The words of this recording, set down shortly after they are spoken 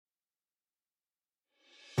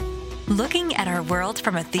Looking at our world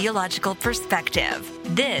from a theological perspective.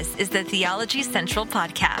 This is the Theology Central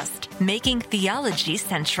Podcast, making theology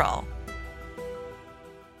central.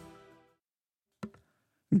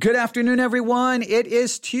 Good afternoon, everyone. It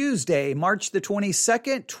is Tuesday, March the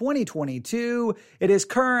 22nd, 2022. It is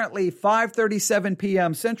currently 5:37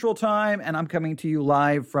 p.m. Central Time, and I'm coming to you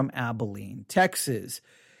live from Abilene, Texas.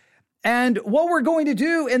 And what we're going to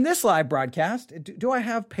do in this live broadcast, do I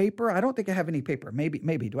have paper? I don't think I have any paper.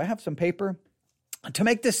 Maybe. Do I have some paper? To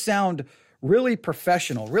make this sound really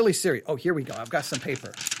professional, really serious. Oh, here we go. I've got some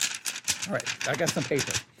paper. All right, I got some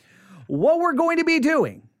paper. What we're going to be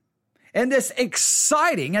doing in this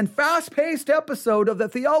exciting and fast-paced episode of the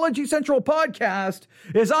Theology Central Podcast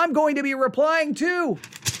is I'm going to be replying to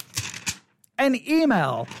an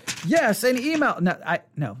email. Yes, an email.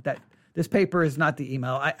 This paper is not the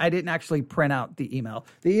email. I didn't actually print out the email.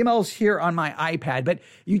 The email's here on my iPad, but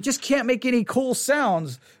you just can't make any cool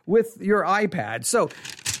sounds with your iPad. So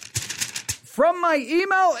from my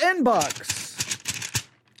email inbox,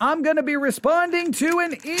 I'm going to be responding to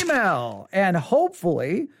an email, and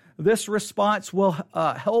hopefully this response will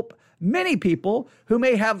help many people who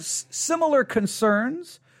may have similar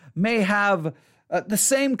concerns, may have the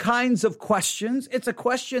same kinds of questions. It's a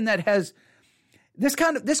question that has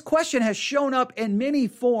This question has shown up in many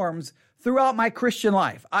forms throughout my Christian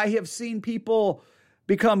life. I have seen people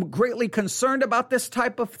become greatly concerned about this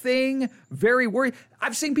type of thing, very worried.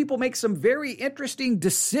 I've seen people make some very interesting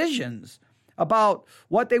decisions about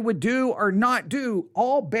what they would do or not do,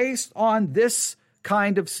 all based on this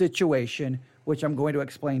kind of situation, which I'm going to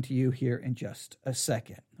explain to you here in just a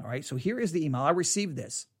second. All right, so here is the email. I received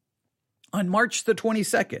this on March the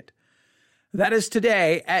 22nd. That is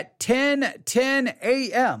today at 10:10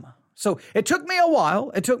 a.m. So it took me a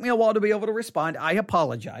while. It took me a while to be able to respond. I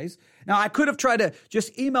apologize. Now, I could have tried to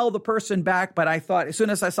just email the person back, but I thought as soon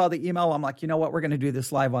as I saw the email, I'm like, you know what? We're going to do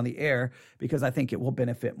this live on the air because I think it will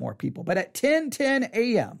benefit more people. But at 10:10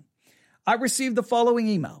 a.m., I received the following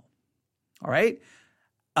email. All right.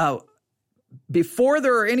 Before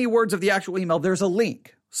there are any words of the actual email, there's a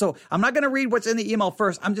link. So I'm not going to read what's in the email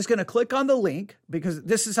first. I'm just going to click on the link because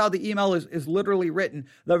this is how the email is literally written.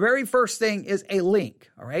 The very first thing is a link,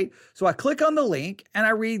 all right? So I click on the link and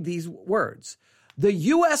I read these words. The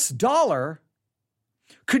US dollar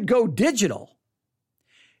could go digital.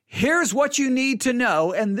 Here's what you need to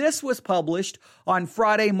know. And this was published on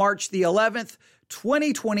Friday, March the 11th,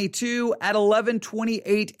 2022 at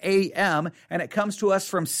 11:28 a.m. And it comes to us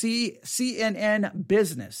from CNN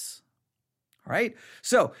Business. All right.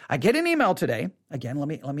 So I get an email today. Again, let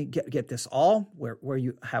me get this all where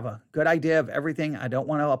you have a good idea of everything. I don't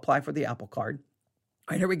want to apply for the Apple Card.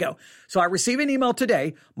 All right, here we go. So I receive an email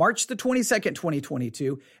today, March the 22nd,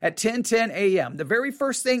 2022 at 10:10 a.m. The very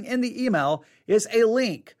first thing in the email is a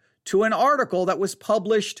link to an article that was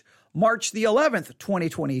published March the 11th,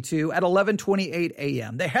 2022 at 11:28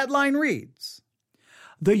 a.m. The headline reads,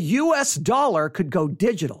 "The US dollar could go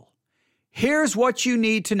digital. Here's what you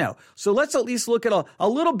need to know." So let's at least look at a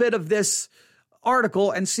little bit of this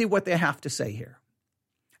article and see what they have to say here.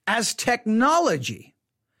 As technology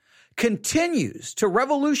continues to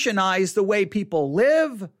revolutionize the way people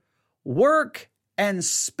live, work, and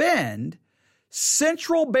spend,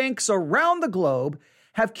 central banks around the globe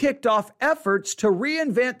have kicked off efforts to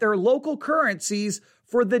reinvent their local currencies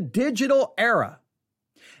for the digital era.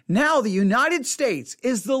 Now, the United States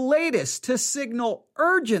is the latest to signal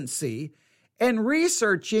urgency in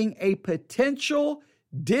researching a potential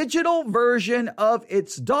digital version of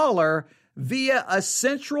its dollar via a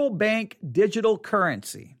central bank digital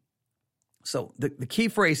currency. So the key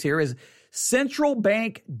phrase here is central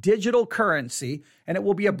bank digital currency, and it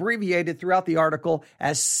will be abbreviated throughout the article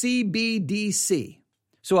as CBDC.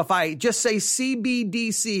 So if I just say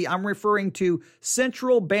CBDC, I'm referring to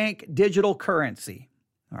central bank digital currency.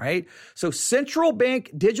 All right. So central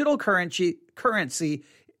bank digital currency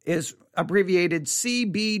is abbreviated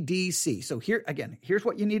CBDC. So here's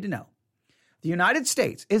what you need to know. The United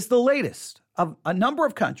States is the latest of a number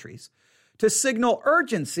of countries to signal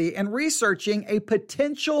urgency in researching a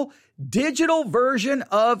potential digital version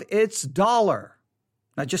of its dollar.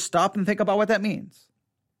 Now just stop and think about what that means.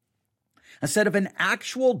 Instead of an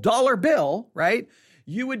actual dollar bill, right,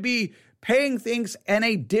 you would be paying things in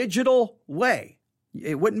a digital way.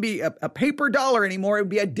 It wouldn't be a paper dollar anymore. It would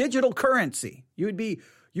be a digital currency. You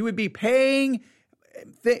would be paying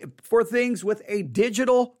for things with a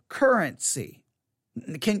digital currency.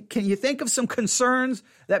 Can you think of some concerns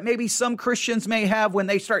that maybe some Christians may have when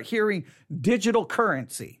they start hearing digital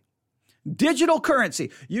currency? Digital currency.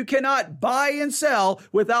 You cannot buy and sell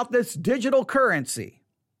without this digital currency.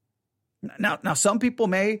 Now some people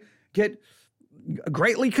may get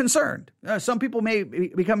greatly concerned. Some people may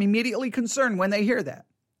become immediately concerned when they hear that.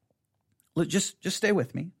 Just stay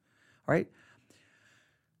with me, all right?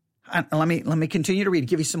 And let me continue to read,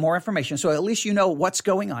 give you some more information, so at least you know what's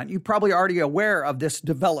going on. You're probably already aware of this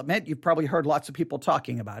development. You've probably heard lots of people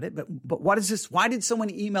talking about it. But what is this? Why did someone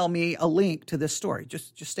email me a link to this story?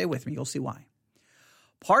 Just stay with me. You'll see why.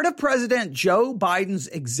 Part of President Joe Biden's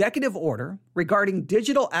executive order regarding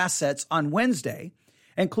digital assets on Wednesday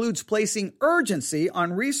includes placing urgency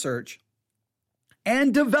on research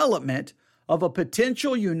and development of a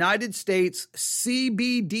potential United States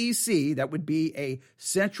CBDC, that would be a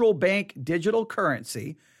central bank digital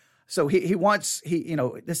currency. So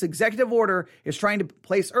this executive order is trying to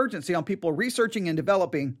place urgency on people researching and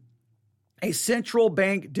developing a central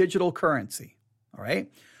bank digital currency. All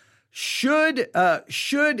right. So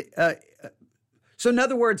in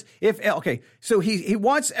other words, so he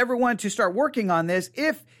wants everyone to start working on this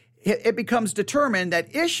if it becomes determined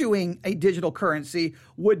that issuing a digital currency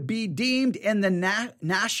would be deemed in the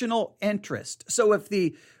national interest. So if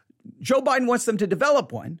Joe Biden wants them to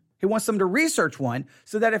develop one, he wants them to research one,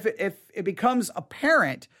 so that if it becomes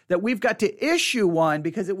apparent that we've got to issue one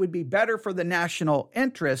because it would be better for the national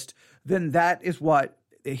interest, then that is what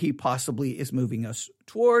he possibly is moving us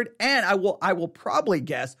toward. And I will probably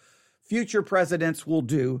guess future presidents will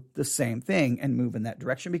do the same thing and move in that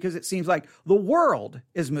direction, because it seems like the world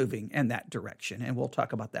is moving in that direction. And we'll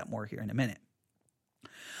talk about that more here in a minute.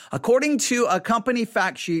 According to a company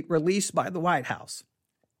fact sheet released by the White House,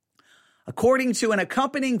 according to an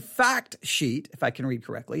accompanying fact sheet, if I can read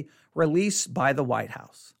correctly, released by the White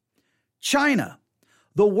House, China,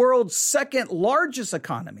 the world's second largest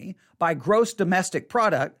economy by gross domestic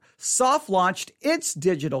product, soft-launched its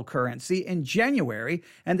digital currency in January,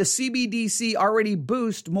 and the CBDC already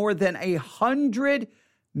boasts more than 100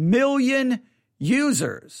 million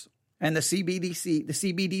users. And the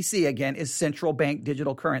CBDC again, is central bank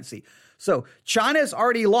digital currency. So China's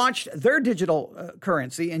already launched their digital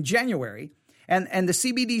currency in January, and the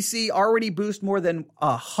CBDC already boasts more than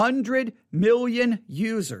 100 million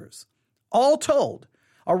users. All told,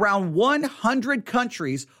 around 100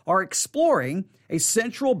 countries are exploring a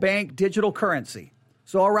central bank digital currency.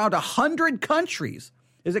 So around 100 countries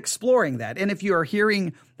is exploring that. And if you are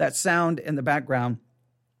hearing that sound in the background,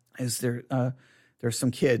 there's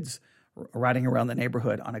some kids riding around the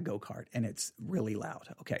neighborhood on a go-kart, and it's really loud.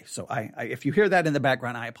 Okay, so if you hear that in the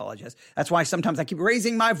background, I apologize. That's why sometimes I keep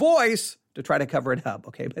raising my voice to try to cover it up.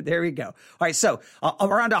 Okay, but there we go. All right, so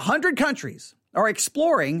around 100 countries are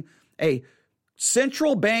exploring a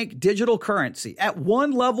central bank digital currency at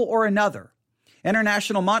one level or another.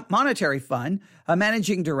 International Monetary Fund, a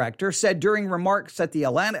managing director, said during remarks at the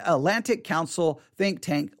Atlantic Council think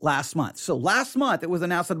tank last month. So last month, it was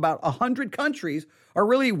announced that about 100 countries are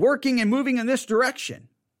really working and moving in this direction.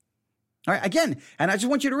 All right, again, and I just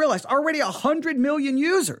want you to realize already 100 million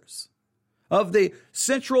users of the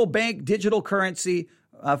central bank digital currency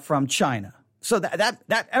from China. So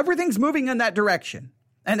that everything's moving in that direction.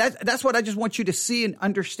 And that's what I just want you to see and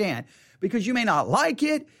understand, because you may not like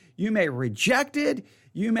it. You may reject it.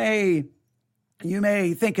 You may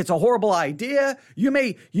think it's a horrible idea. You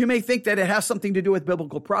may think that it has something to do with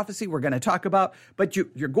biblical prophecy we're going to talk about, but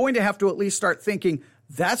you're going to have to at least start thinking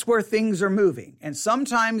that's where things are moving. And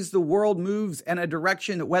sometimes the world moves in a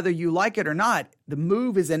direction that, whether you like it or not, the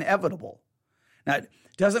move is inevitable. Now, it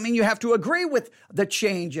doesn't mean you have to agree with the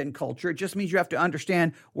change in culture. It just means you have to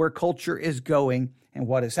understand where culture is going and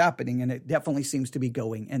what is happening. And it definitely seems to be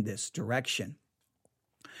going in this direction.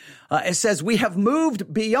 It says, we have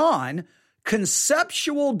moved beyond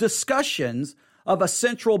conceptual discussions of a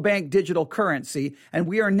central bank digital currency, and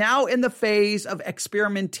we are now in the phase of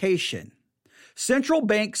experimentation. Central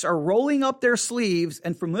banks are rolling up their sleeves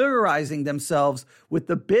and familiarizing themselves with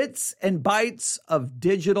the bits and bytes of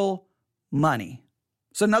digital money.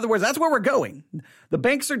 So in other words, that's where we're going. The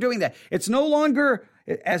banks are doing that. It's no longer,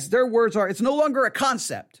 as their words are, it's no longer a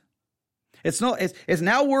concept. It's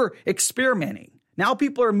now we're experimenting. Now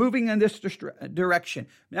people are moving in this direction.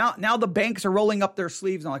 Now the banks are rolling up their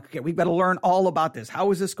sleeves and like, okay, we've got to learn all about this.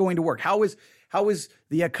 How is this going to work? How is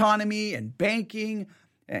the economy and banking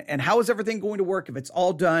and how is everything going to work if it's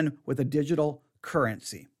all done with a digital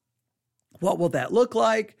currency? What will that look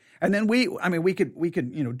like? And then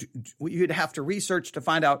you'd have to research to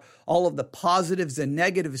find out all of the positives and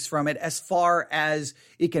negatives from it as far as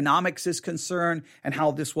economics is concerned and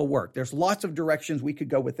how this will work. There's lots of directions we could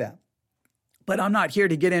go with that. But I'm not here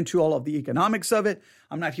to get into all of the economics of it.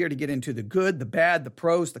 I'm not here to get into the good, the bad, the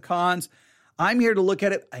pros, the cons. I'm here to look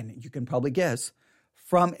at it, and you can probably guess,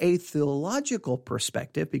 from a theological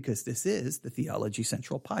perspective, because this is the Theology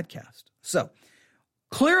Central podcast. So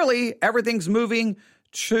clearly everything's moving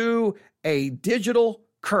to a digital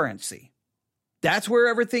currency. That's where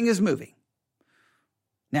everything is moving.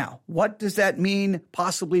 Now, what does that mean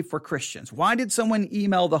possibly for Christians? Why did someone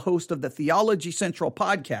email the host of the Theology Central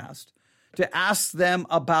podcast to ask them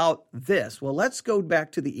about this? Well, let's go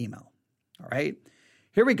back to the email. All right,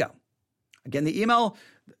 here we go. Again, the email,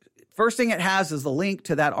 first thing it has is the link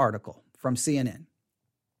to that article from CNN.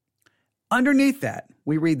 Underneath that,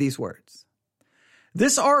 we read these words.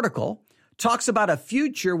 This article talks about a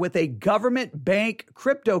future with a government bank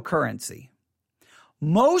cryptocurrency.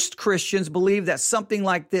 Most Christians believe that something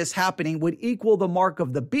like this happening would equal the mark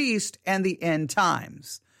of the beast and the end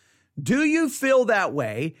times. Do you feel that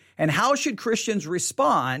way? And how should Christians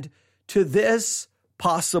respond to this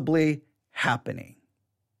possibly happening?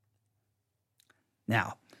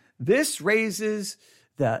 Now, this raises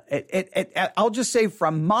I'll just say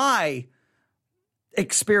from my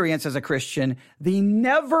experience as a Christian, the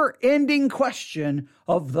never-ending question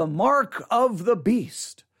of the mark of the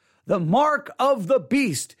beast. The mark of the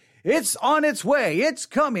beast. It's on its way. It's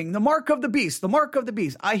coming. The mark of the beast. The mark of the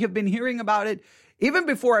beast. I have been hearing about it even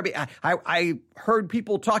before I heard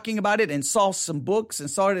people talking about it and saw some books and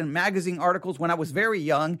saw it in magazine articles when I was very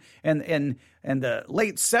young and in the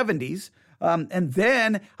late 70s. And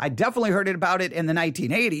then I definitely heard about it in the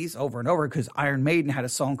 1980s over and over because Iron Maiden had a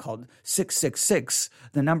song called 666,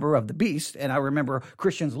 the number of the beast. And I remember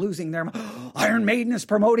Christians losing their Iron Maiden is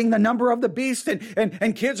promoting the number of the beast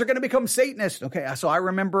and kids are going to become Satanists. Okay, so I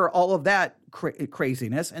remember all of that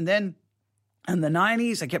craziness. And then in the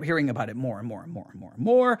 90s, I kept hearing about it more and more and more and more and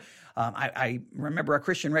more. I remember a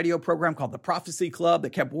Christian radio program called The Prophecy Club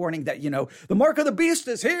that kept warning that, the mark of the beast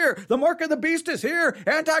is here. The mark of the beast is here.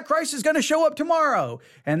 Antichrist is going to show up tomorrow.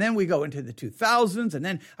 And then we go into the 2000s. And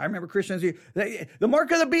then I remember Christians, the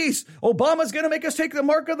mark of the beast. Obama's going to make us take the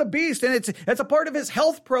mark of the beast. And it's a part of his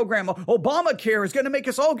health program. Obamacare is going to make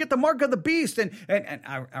us all get the mark of the beast. And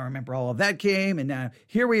I remember all of that came. And now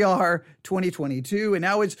here we are, 2022. And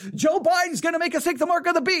now it's Joe Biden's going to make us take the mark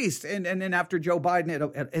of the beast. And then after Joe Biden,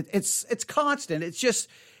 it's constant. It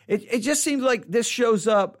just seems like this shows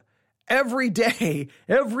up every day,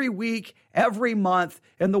 every week, every month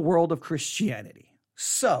in the world of Christianity.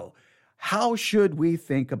 So how should we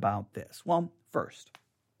think about this? Well, first,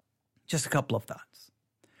 just a couple of thoughts.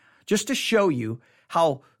 Just to show you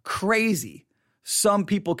how crazy some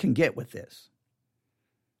people can get with this.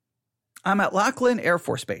 I'm at Lackland Air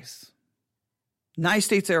Force Base, United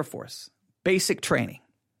States Air Force, basic training.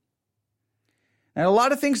 And a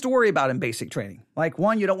lot of things to worry about in basic training. Like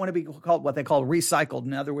one, you don't want to be called what they call recycled.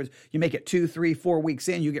 In other words, you make it 2, 3, 4 weeks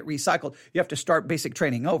in, you get recycled. You have to start basic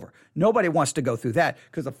training over. Nobody wants to go through that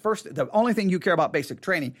because the only thing you care about basic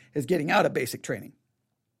training is getting out of basic training.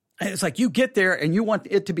 And it's like you get there and you want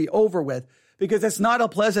it to be over with because it's not a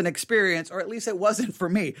pleasant experience, or at least it wasn't for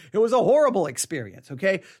me. It was a horrible experience,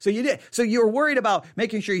 okay? So you were worried about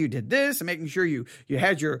making sure you did this and making sure you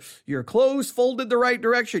had your clothes folded the right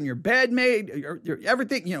direction, your bed made, your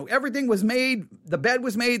everything, everything was made, the bed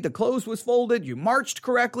was made, the clothes was folded, you marched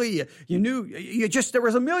correctly, there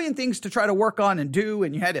was a million things to try to work on and do,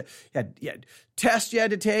 and you had tests you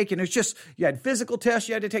had to take, and you had physical tests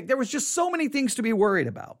you had to take. There was just so many things to be worried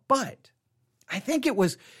about. But I think it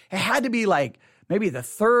had to be like maybe the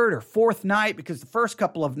third or fourth night, because the first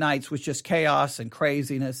couple of nights was just chaos and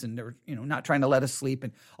craziness, and they were, not trying to let us sleep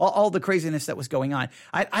and all the craziness that was going on.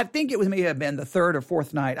 I think it may have been the third or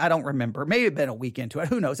fourth night. I don't remember. Maybe it had been a week into it.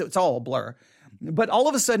 Who knows? It's all a blur. But all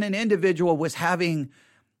of a sudden, an individual was having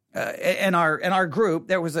in our group,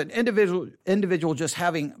 there was an individual just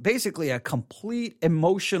having basically a complete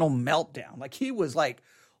emotional meltdown. Like he was like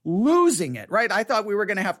losing it, right? I thought we were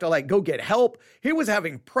going to have to go get help. He was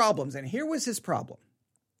having problems, and here was his problem.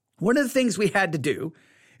 One of the things we had to do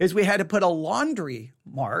is we had to put a laundry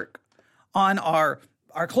mark on our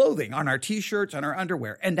clothing, on our t-shirts, on our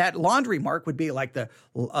underwear. And that laundry mark would be like the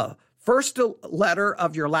first letter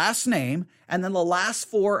of your last name and then the last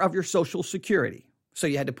 4 of your social security. So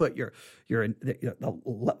you had to put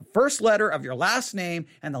the first letter of your last name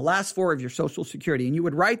and the last 4 of your social security. And you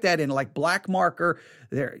would write that in black marker,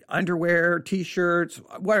 their underwear, t-shirts,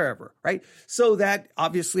 wherever, right? So that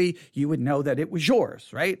obviously you would know that it was yours,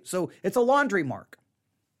 right? So it's a laundry mark.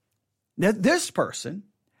 Now, this person,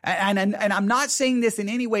 and I'm not saying this in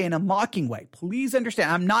any way in a mocking way. Please understand,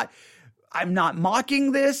 I'm not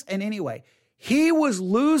mocking this in any way. He was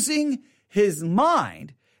losing his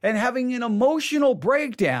mind and having an emotional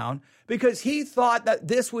breakdown because he thought that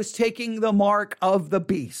this was taking the mark of the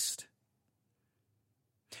beast.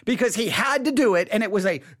 because he had to do it, and it was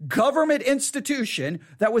a government institution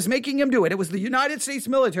that was making him do it. It was the United States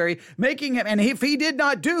military making him, and if he did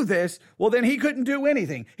not do this, well, then he couldn't do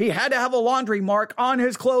anything. He had to have a laundry mark on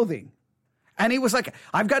his clothing. And he was like,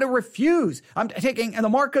 I've got to refuse. I'm taking the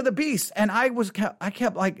mark of the beast. And I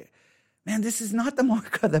kept like, man, this is not the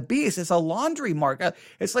mark of the beast. It's a laundry mark.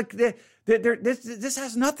 It's like this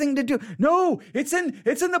has nothing to do. No, it's in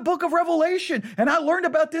the book of Revelation. And I learned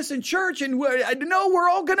about this in church. And and I'm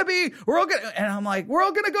like, we're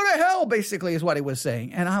all going to go to hell, basically is what he was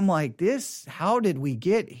saying. And I'm like, how did we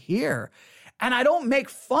get here? And I don't make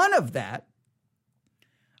fun of that.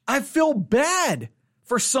 I feel bad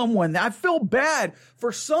for someone. I feel bad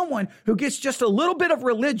for someone who gets just a little bit of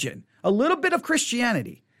religion, a little bit of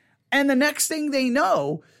Christianity. And the next thing they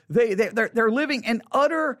know, they're living in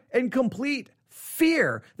utter and complete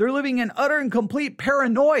fear. They're living in utter and complete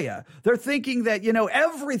paranoia. They're thinking that,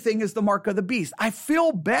 everything is the mark of the beast. I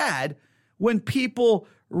feel bad when people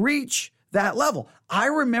reach that level. I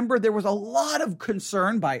remember there was a lot of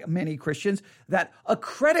concern by many Christians that a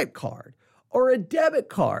credit card or a debit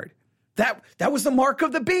card, that was the mark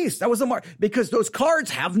of the beast. That was the mark, because those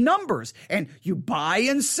cards have numbers, and you buy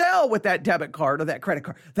and sell with that debit card or that credit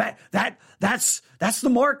card. That's the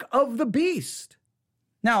mark of the beast.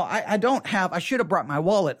 Now, I should have brought my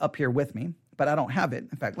wallet up here with me, but I don't have it.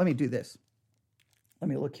 In fact, let me do this. Let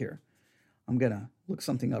me look here. I'm going to look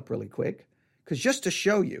something up really quick, because just to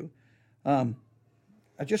show you,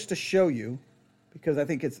 because I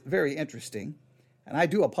think it's very interesting. And I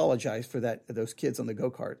do apologize for those kids on the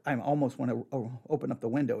go-kart. I almost want to open up the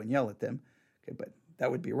window and yell at them. Okay, but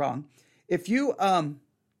that would be wrong. If you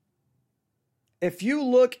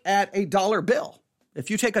look at a dollar bill,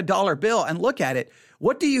 if you take a dollar bill and look at it,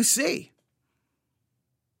 what do you see?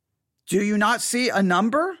 Do you not see a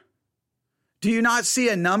number? Do you not see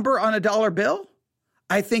a number on a dollar bill?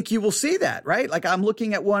 I think you will see that, right? Like I'm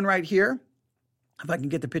looking at one right here. If I can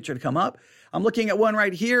get the picture to come up. I'm looking at one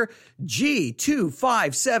right here,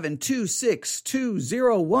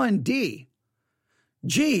 G25726201D.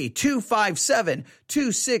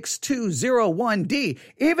 G25726201D.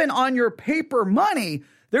 Even on your paper money,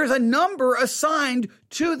 there's a number assigned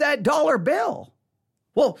to that dollar bill.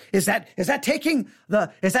 Well, is that taking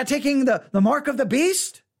the mark of the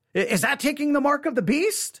beast? Is that taking the mark of the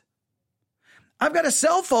beast? I've got a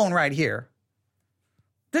cell phone right here.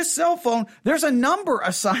 This cell phone, there's a number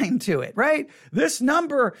assigned to it, right? This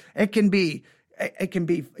number, you can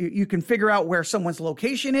figure out where someone's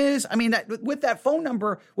location is. I mean, with that phone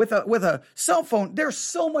number, with a cell phone, there's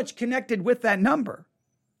so much connected with that number.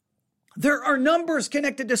 There are numbers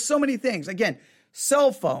connected to so many things. Again,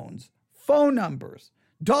 cell phones, phone numbers,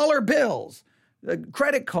 dollar bills,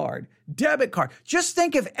 credit card, debit card. Just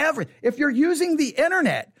think of if you're using the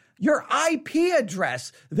internet, your IP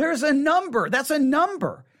address, there's a number. That's a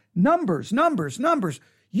number. Numbers. I'm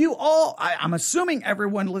assuming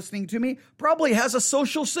everyone listening to me probably has a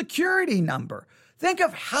social security number. Think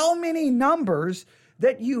of how many numbers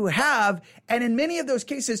that you have, and in many of those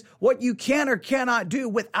cases, what you can or cannot do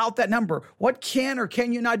without that number. What can or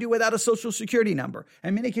can you not do without a social security number?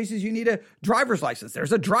 In many cases, you need a driver's license.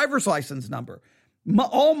 There's a driver's license number.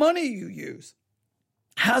 All money you use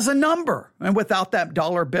has a number. And without that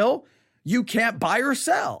dollar bill, you can't buy or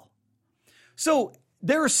sell. So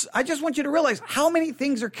I just want you to realize how many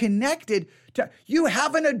things are connected to, you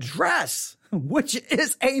have an address, which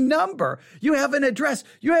is a number. You have an address.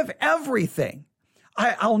 You have everything.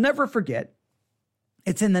 I'll never forget.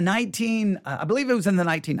 It's in I believe it was in the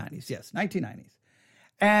 1990s. Yes, 1990s.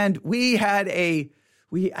 And we had a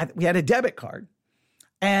debit card.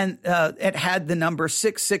 And it had the number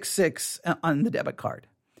 666 on the debit card.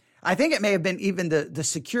 I think it may have been even the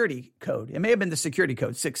security code. It may have been the security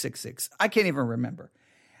code, 666. I can't even remember.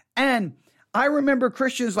 And I remember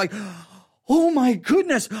Christians like, oh my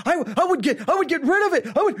goodness, I would get rid of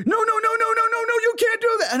it. No, you can't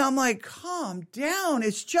do that. And I'm like, calm down.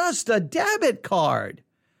 It's just a debit card.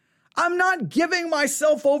 I'm not giving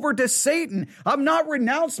myself over to Satan. I'm not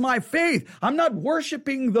renounced my faith. I'm not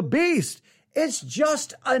worshiping the beast. It's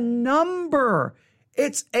just a number.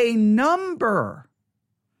 It's a number.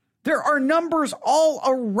 There are numbers all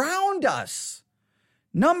around us.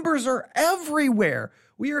 Numbers are everywhere.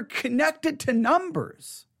 We are connected to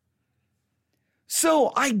numbers.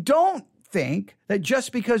 So I don't think that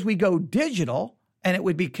just because we go digital and it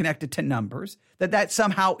would be connected to numbers, that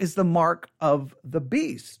somehow is the mark of the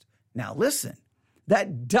beast. Now listen,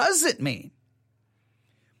 that doesn't mean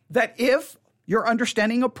that if your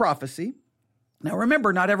understanding of prophecy Now,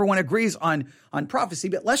 remember, not everyone agrees on prophecy,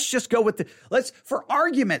 but let's just go with for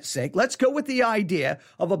argument's sake, let's go with the idea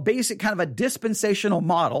of a basic kind of a dispensational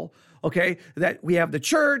model, okay, that we have the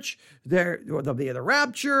church, there'll be the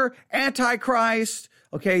rapture, Antichrist,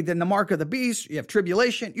 okay, then the mark of the beast, you have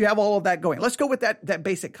tribulation, you have all of that going. Let's go with that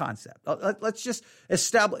basic concept. Let's just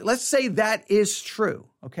establish, let's say that is true,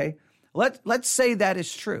 okay? Let's say that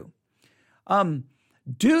is true.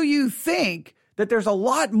 Do you think that there's a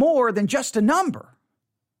lot more than just a number?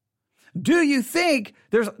 Do you think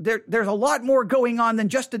there's a lot more going on than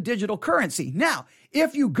just a digital currency? Now,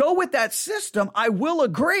 if you go with that system, I will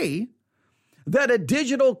agree that a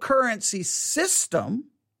digital currency system,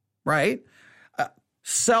 right?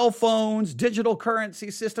 Cell phones, digital currency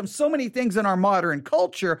systems, so many things in our modern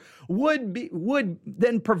culture would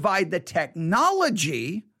then provide the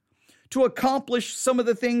technology to accomplish some of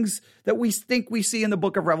the things that we think we see in the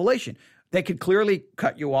book of Revelation. They could clearly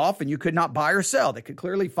cut you off and you could not buy or sell. They could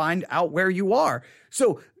clearly find out where you are.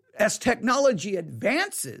 So as technology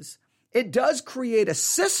advances, it does create a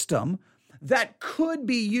system that could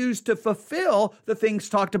be used to fulfill the things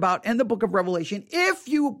talked about in the book of Revelation if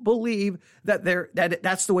you believe that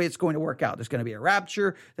that's the way it's going to work out. There's going to be a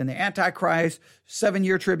rapture, then the Antichrist,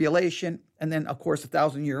 7-year tribulation, and then, of course,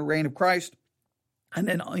 1,000-year reign of Christ, and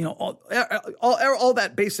then, all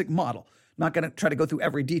that basic model. I'm not going to try to go through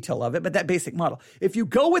every detail of it, but that basic model. If you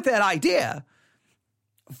go with that idea,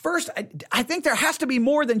 first, I think there has to be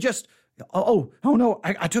more than just, oh no,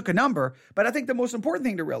 I took a number. But I think the most important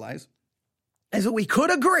thing to realize is that we could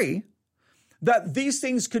agree that these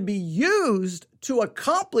things could be used to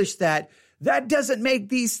accomplish that. That doesn't make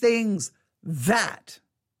these things that.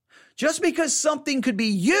 Just because something could be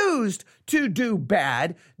used to do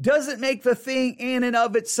bad doesn't make the thing in and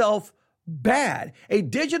of itself bad. A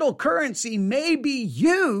digital currency may be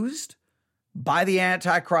used by the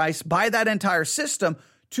Antichrist, by that entire system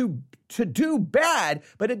to do bad,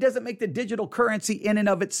 but it doesn't make the digital currency in and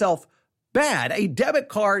of itself bad. A debit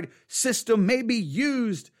card system may be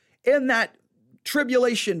used in that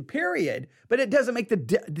tribulation period, but it doesn't make the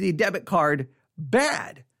debit card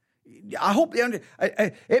bad. I hope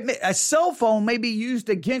a cell phone may be used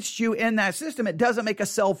against you in that system. It doesn't make a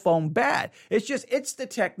cell phone bad. It's the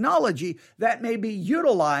technology that may be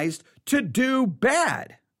utilized to do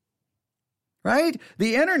bad, right?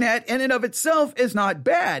 The internet in and of itself is not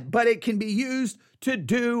bad, but it can be used to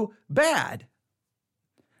do bad.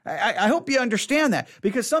 I hope you understand that,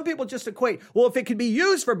 because some people just equate, well, if it can be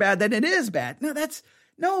used for bad, then it is bad.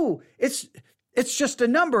 No, it's just a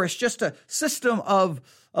number. It's just a system of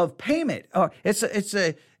payment.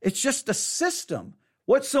 It's just a system.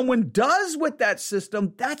 What someone does with that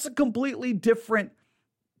system, that's a completely different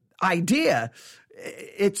idea.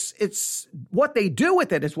 It's what they do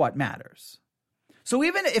with it is what matters. So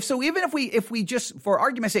even if we just, for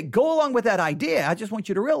argument's sake, go along with that idea, I just want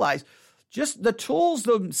you to realize just the tools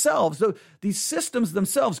themselves, these systems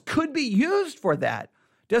themselves could be used for that.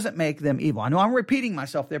 Doesn't make them evil. I know I'm repeating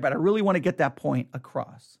myself there, but I really want to get that point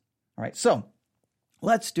across. All right, so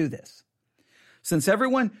let's do this. Since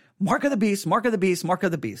everyone, mark of the beast, mark of the beast, mark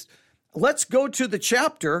of the beast. Let's go to the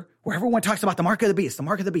chapter where everyone talks about the mark of the beast, the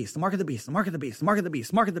mark of the beast, the mark of the beast, the mark of the beast, the mark of the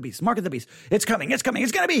beast, mark of the beast, mark of the beast. It's coming, it's going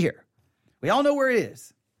to be here. We all know where it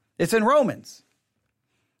is. It's in Romans,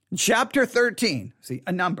 chapter 13. See,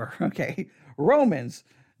 a number, okay? Romans,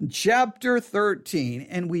 chapter 13,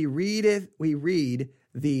 and we read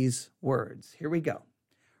these words. Here we go.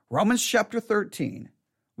 Romans chapter 13,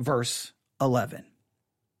 verse 11.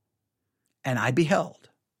 And I beheld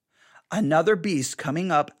another beast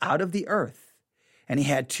coming up out of the earth, and he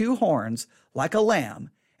had 2 horns like a lamb,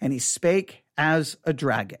 and he spake as a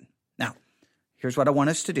dragon. Now, here's what I want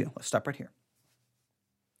us to do. Let's stop right here.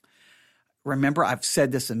 Remember, I've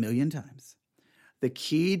said this a million times. The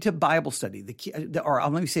key to Bible study,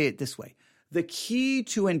 let me say it this way. The key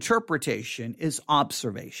to interpretation is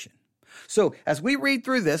observation. So as we read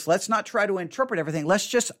through this, let's not try to interpret everything. Let's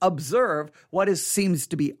just observe what seems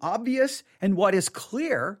to be obvious and what is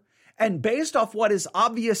clear. And based off what is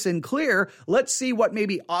obvious and clear, let's see what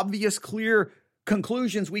maybe obvious, clear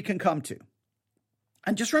conclusions we can come to.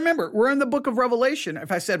 And just remember, we're in the book of Revelation.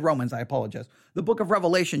 If I said Romans, I apologize. The book of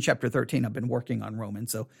Revelation, chapter 13. I've been working on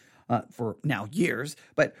Romans for now years.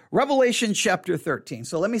 But Revelation, chapter 13.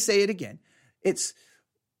 So let me say it again. It's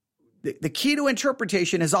the key to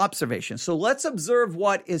interpretation is observation. So let's observe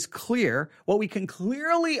what is clear, what we can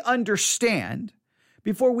clearly understand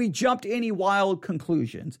before we jump to any wild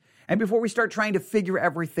conclusions and before we start trying to figure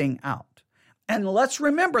everything out. And let's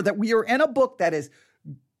remember that we are in a book that is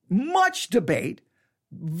much debate,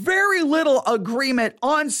 very little agreement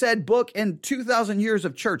on said book in 2,000 years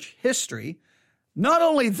of church history. Not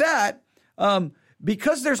only that,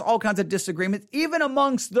 because there's all kinds of disagreements, even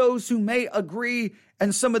amongst those who may agree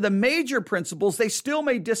on some of the major principles, they still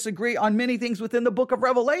may disagree on many things within the book of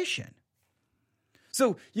Revelation.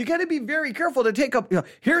 So you got to be very careful to take up,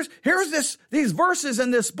 here's these verses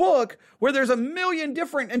in this book where there's a million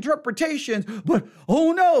different interpretations, but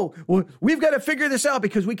oh no, we've got to figure this out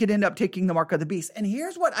because we could end up taking the mark of the beast. And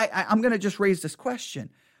here's what I'm going to just raise this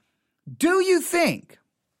question. Do you think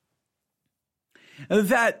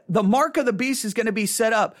that the mark of the beast is going to be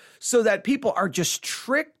set up so that people are just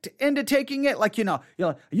tricked into taking it? Like, you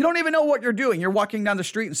don't even know what you're doing. You're walking down the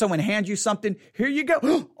street and someone hands you something. Here you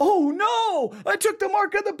go. Oh no, I took the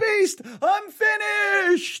mark of the beast. I'm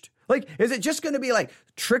finished. Like, is it just going to be like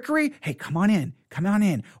trickery? Hey, come on in.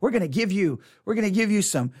 We're going to give you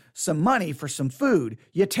some money for some food.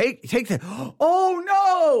 You take that. Oh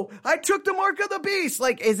no, I took the mark of the beast.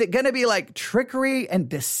 Like, is it going to be like trickery and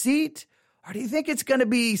deceit? Or do you think it's going to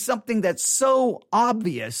be something that's so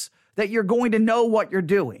obvious that you're going to know what you're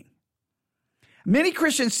doing? Many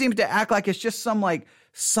Christians seem to act like it's just some like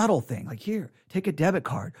subtle thing. Like, here, take a debit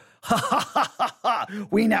card. Ha ha ha ha ha.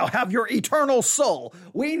 We now have your eternal soul.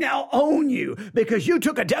 We now own you because you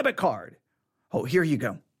took a debit card. Oh, here you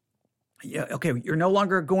go. Yeah, okay, you're no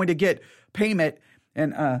longer going to get payment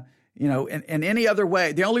and in any other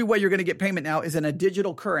way. The only way you're going to get payment now is in a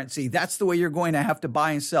digital currency. That's the way you're going to have to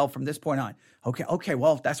buy and sell from this point on. Okay,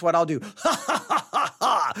 well, that's what I'll do. Ha, ha, ha, ha,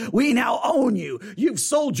 ha. We now own you. You've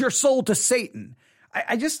sold your soul to Satan.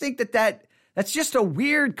 I just think that's just a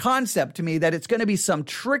weird concept to me, that it's going to be some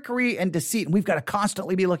trickery and deceit. And we've got to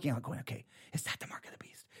constantly be looking out going, okay, is that the mark of the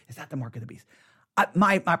beast? Is that the mark of the beast?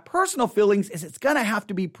 My personal feelings is it's going to have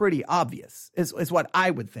to be pretty obvious is what I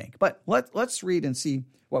would think. But let's read and see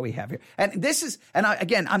what we have here. And this is,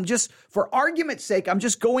 I'm just, for argument's sake, I'm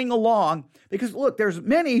just going along because look, there's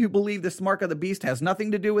many who believe this mark of the beast has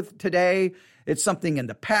nothing to do with today. It's something in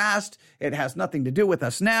the past. It has nothing to do with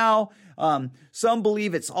us now. Some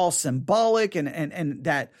believe it's all symbolic and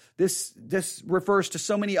that this refers to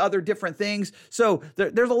so many other different things. So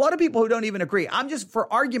there's a lot of people who don't even agree. I'm just,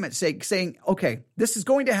 for argument's sake, saying, okay, this is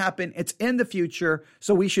going to happen. It's in the future,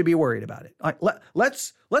 so we should be worried about it. All right,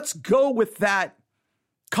 let's go with that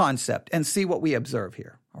concept and see what we observe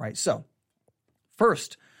here. All right, so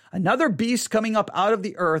first, another beast coming up out of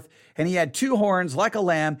the earth, and he had 2 horns like a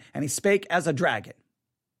lamb, and he spake as a dragon.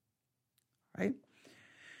 Right?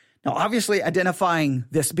 Now, obviously, identifying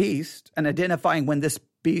this beast and identifying when this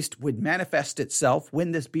beast would manifest itself,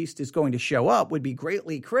 when this beast is going to show up, would be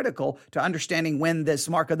greatly critical to understanding when this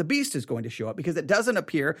mark of the beast is going to show up, because it doesn't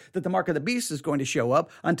appear that the mark of the beast is going to show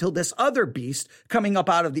up until this other beast coming up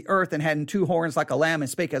out of the earth and having 2 horns like a lamb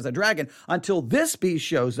and spake as a dragon. Until this beast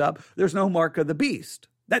shows up, there's no mark of the beast.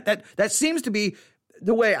 That seems to be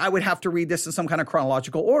the way I would have to read this in some kind of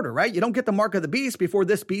chronological order, right? You don't get the mark of the beast before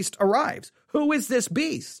this beast arrives. Who is this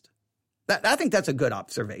beast? I think that's a good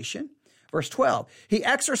observation. Verse 12, he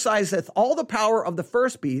exerciseth all the power of the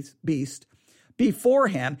first beast before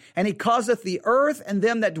him, and he causeth the earth and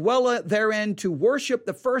them that dwell therein to worship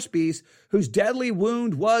the first beast, whose deadly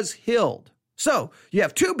wound was healed. So you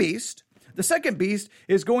have 2 beasts. The second beast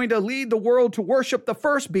is going to lead the world to worship the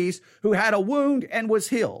first beast, who had a wound and was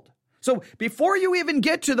healed. So before you even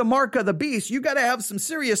get to the mark of the beast, you got to have some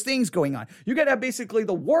serious things going on. You got to have basically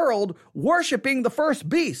the world worshiping the first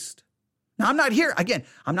beast. Now, I'm not here, again,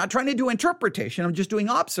 I'm not trying to do interpretation. I'm just doing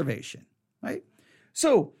observation, right?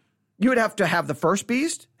 So you would have to have the first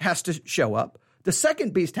beast has to show up. The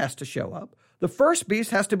second beast has to show up. The first beast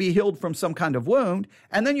has to be healed from some kind of wound.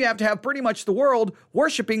 And then you have to have pretty much the world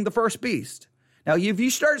worshiping the first beast. Now, if you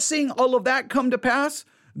start seeing all of that come to pass,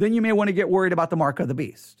 then you may want to get worried about the mark of the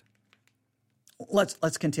beast.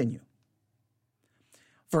 Let's continue.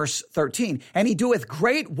 Verse 13, and he doeth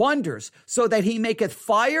great wonders, so that he maketh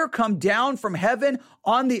fire come down from heaven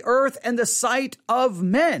on the earth in the sight of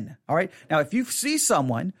men. All right. Now, if you see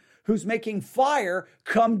someone who's making fire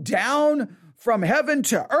come down from heaven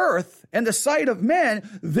to earth in the sight of men,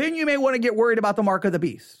 then you may want to get worried about the mark of the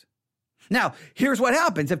beast. Now, here's what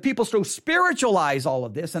happens. If people still spiritualize all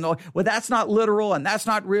of this and, well, that's not literal and that's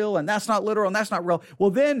not real and that's not literal and that's not real,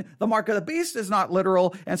 well, then the mark of the beast is not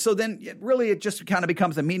literal. And so then it just kind of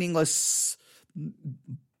becomes a meaningless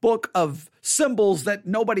book of symbols that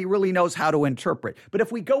nobody really knows how to interpret. But if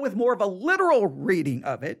we go with more of a literal reading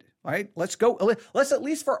of it, all right, let's at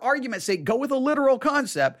least for argument's sake, go with a literal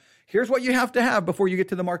concept. Here's what you have to have before you get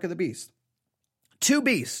to the mark of the beast. 2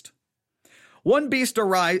 beasts. 1 beast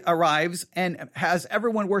arrives and has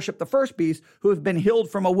everyone worship the first beast who have been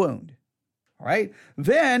healed from a wound. All right.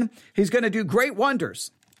 Then he's going to do great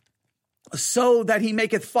wonders. so that he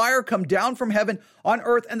maketh fire come down from heaven on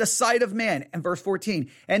earth in the sight of man. And verse 14,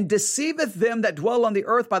 and deceiveth them that dwell on the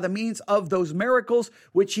earth by the means of those miracles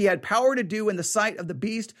which he had power to do in the sight of the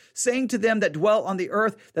beast, saying to them that dwell on the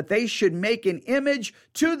earth that they should make an image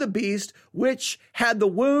to the beast which had the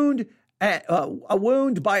wound, a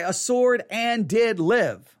wound by a sword and did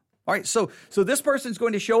live. All right, so this person's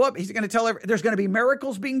going to show up. He's going to tell there's going to be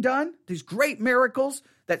miracles being done, these great miracles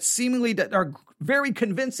that seemingly are very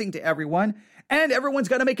convincing to everyone, and everyone's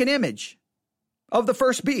going to make an image of the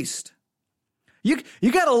first beast. You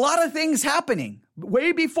got a lot of things happening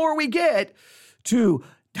way before we get to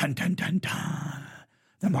dun dun dun dun,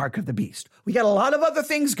 the mark of the beast. We got a lot of other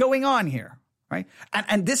things going on here, right?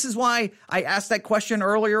 And this is why I asked that question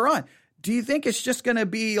earlier on. Do you think it's just going to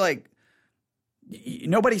be like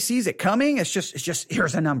nobody sees it coming? It's just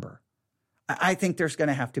here's a number. I think there's going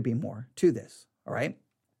to have to be more to this. All right.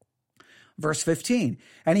 Verse 15,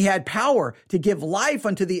 and he had power to give life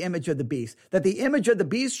unto the image of the beast, that the image of the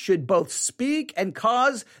beast should both speak and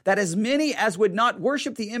cause that as many as would not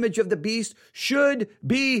worship the image of the beast should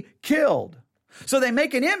be killed. So they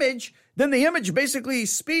make an image, then the image basically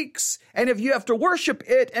speaks, and if you have to worship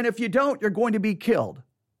it, and if you don't, you're going to be killed.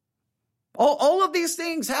 All of these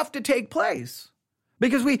things have to take place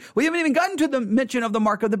because we haven't even gotten to the mention of the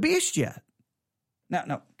mark of the beast yet.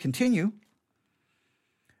 Now, continue.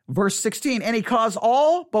 Verse 16, and he caused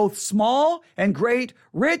all, both small and great,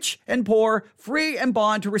 rich and poor, free and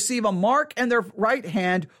bond, to receive a mark in their right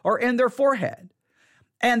hand or in their forehead,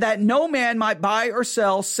 and that no man might buy or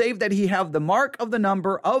sell, save that he have the mark of the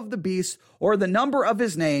number of the beast or the number of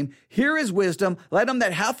his name. Here is wisdom. Let him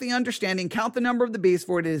that hath the understanding count the number of the beast,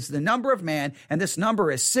 for it is the number of man, and this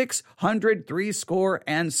number is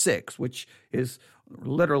 666, which is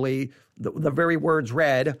literally the very words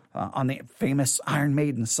read on the famous Iron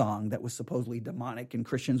Maiden song that was supposedly demonic, and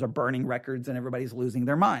Christians are burning records and everybody's losing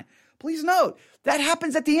their mind. Please note, that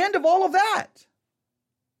happens at the end of all of that.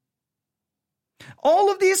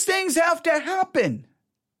 All of these things have to happen.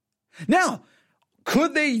 Now,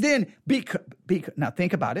 could they then be now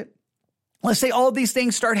think about it. Let's say all these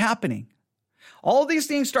things start happening. All these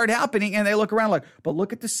things start happening and they look around like, but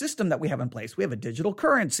look at the system that we have in place. We have a digital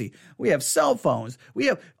currency. We have cell phones.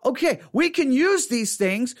 We can use these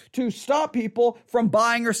things to stop people from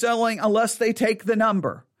buying or selling unless they take the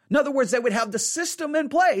number. In other words, they would have the system in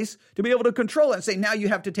place to be able to control it and say, now you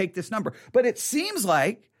have to take this number. But it seems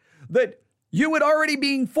like that you had already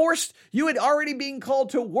being called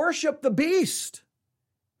to worship the beast.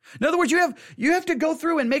 In other words, you have to go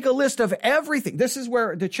through and make a list of everything. This is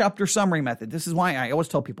where the chapter summary method. This is why I always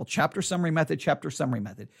tell people chapter summary method.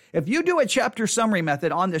 If you do a chapter summary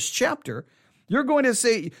method on this chapter, you're going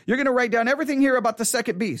to write down everything here about the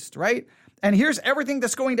second beast, right? And here's everything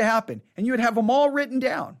that's going to happen. And you would have them all written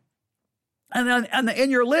down. And then in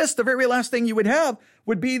your list, the very last thing you would have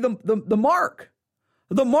would be the mark.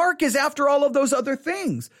 The mark is after all of those other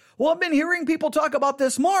things. Well, I've been hearing people talk about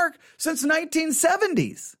this mark since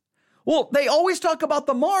 1970s. Well, they always talk about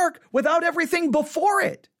the mark without everything before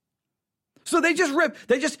it. So they just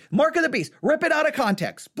mark of the beast, rip it out of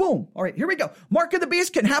context. Boom. All right, here we go. Mark of the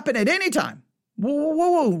beast can happen at any time.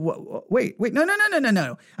 Whoa. Wait.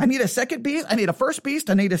 No. I need a second beast. I need a first beast.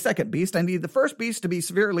 I need a second beast. I need the first beast to be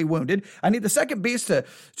severely wounded. I need the second beast to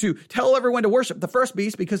tell everyone to worship the first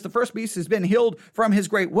beast because the first beast has been healed from his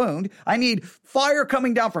great wound. I need fire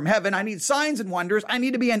coming down from heaven. I need signs and wonders. I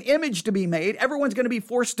need to be an image to be made. Everyone's going to be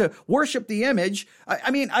forced to worship the image.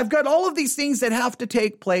 I've got all of these things that have to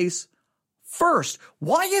take place first.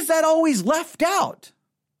 Why is that always left out?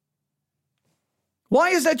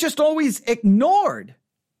 Why is that just always ignored?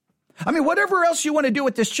 Whatever else you want to do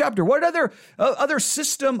with this chapter, what other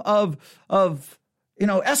system of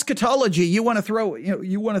eschatology you want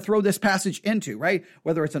to throw this passage into, right?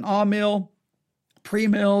 Whether it's an amill,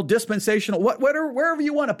 premill, dispensational, wherever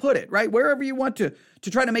you want to put it, right? Wherever you want to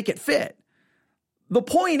try to make it fit. The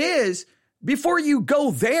point is, before you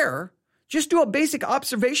go there, just do a basic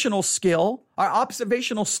observational skill or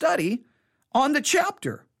observational study on the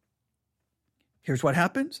chapter. Here's what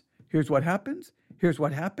happens. Here's what happens. Here's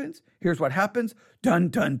what happens. Here's what happens. Dun,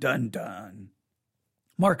 dun, dun, dun.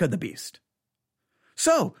 Mark of the beast.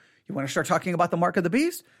 So you want to start talking about the mark of the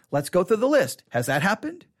beast? Let's go through the list. Has that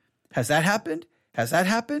happened? Has that happened? Has that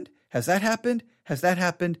happened? Has that happened? Has that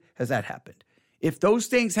happened? Has that happened? If those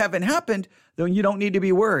things haven't happened, then you don't need to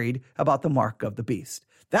be worried about the mark of the beast.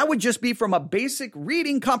 That would just be from a basic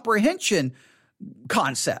reading comprehension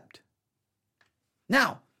concept.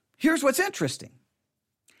 Now, here's what's interesting.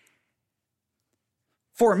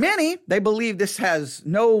 For many, they believe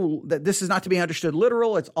that this is not to be understood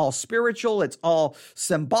literal. It's all spiritual. It's all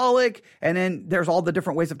symbolic. And then there's all the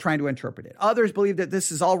different ways of trying to interpret it. Others believe that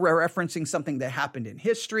this is all referencing something that happened in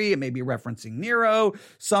history. It may be referencing Nero.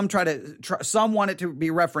 Some want it to be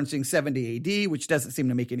referencing 70 AD, which doesn't seem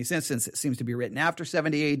to make any sense since it seems to be written after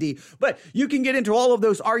 70 AD. But you can get into all of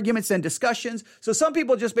those arguments and discussions. So some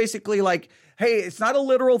people just basically like, hey, it's not a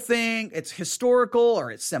literal thing. It's historical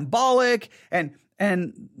or it's symbolic. And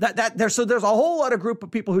there's a whole lot of group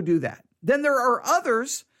of people who do that. Then there are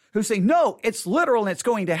others who say, no, it's literal and it's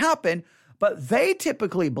going to happen. But they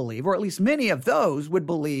typically believe, or at least many of those would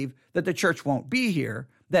believe, that the church won't be here,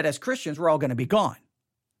 that as Christians, we're all going to be gone.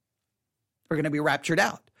 We're going to be raptured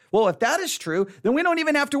out. Well, if that is true, then we don't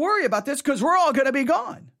even have to worry about this because we're all going to be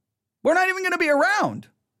gone. We're not even going to be around.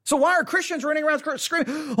 So why are Christians running around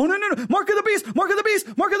screaming, oh, no, mark of the beast, mark of the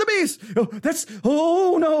beast, mark of the beast.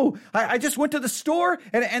 Oh, no. I just went to the store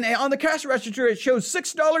and on the cash register, it shows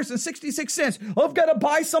 $6.66. I've got to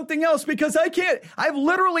buy something else because I can't. I've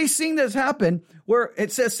literally seen this happen where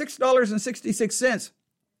it says $6.66.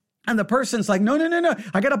 And the person's like, no,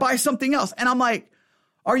 I got to buy something else. And I'm like,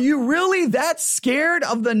 are you really that scared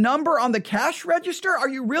of the number on the cash register? Are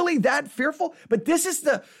you really that fearful? But this is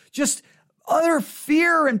the just utter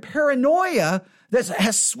fear and paranoia that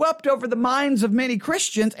has swept over the minds of many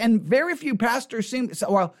Christians, and very few pastors seem to say,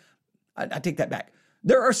 well, I take that back.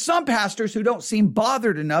 There are some pastors who don't seem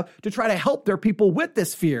bothered enough to try to help their people with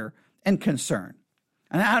this fear and concern.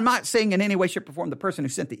 And I'm not saying in any way, shape, or form the person who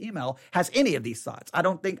sent the email has any of these thoughts. I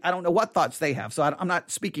don't know what thoughts they have. So I'm not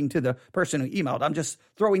speaking to the person who emailed. I'm just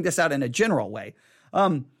throwing this out in a general way.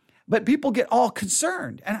 But people get all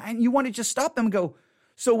concerned, and you want to just stop them and go,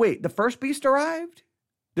 so wait, the first beast arrived?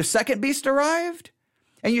 The second beast arrived?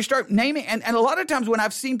 And you start naming, and a lot of times when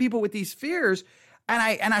I've seen people with these fears,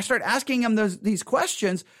 and I start asking them these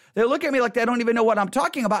questions, they look at me like they don't even know what I'm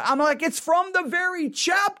talking about. I'm like, it's from the very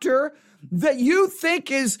chapter that you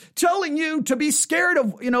think is telling you to be scared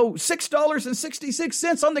of,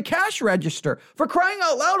 $6.66 on the cash register. For crying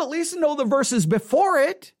out loud, at least know the verses before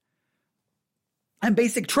it. And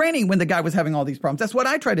basic training when the guy was having all these problems. That's what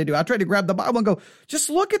I try to do. I try to grab the Bible and go,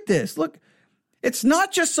 just look at this. Look, it's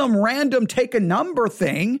not just some random take a number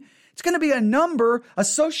thing. It's going to be a number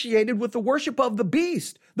associated with the worship of the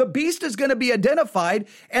beast. The beast is going to be identified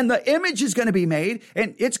and the image is going to be made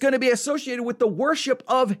and it's going to be associated with the worship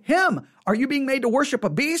of him. Are you being made to worship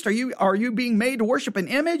a beast? Are you being made to worship an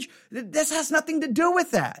image? This has nothing to do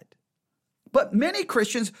with that. But many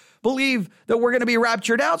Christians believe that we're going to be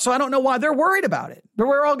raptured out, so I don't know why they're worried about it.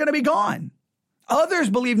 We're all going to be gone. Others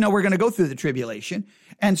believe, no, we're going to go through the tribulation.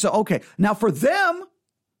 And so, okay, now for them,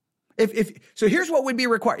 so here's what would be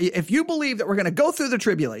required. If you believe that we're going to go through the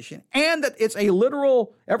tribulation and that it's a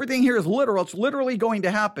literal, everything here is literal, it's literally going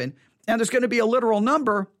to happen, and there's going to be a literal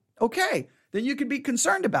number, okay, then you can be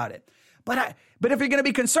concerned about it. But if you're going to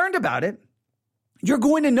be concerned about it, you're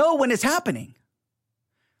going to know when it's happening.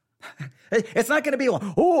 It's not going to be like,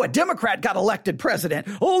 oh, a Democrat got elected president.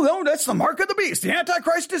 Oh, no, that's the mark of the beast. The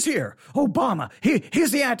Antichrist is here. Obama,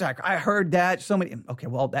 he's the Antichrist. I heard that so many. Okay,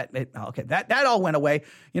 well, that all went away.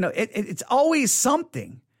 It's always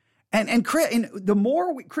something. And the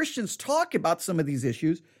more Christians talk about some of these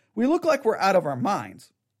issues, we look like we're out of our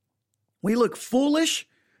minds. We look foolish.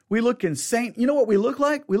 We look insane. You know what we look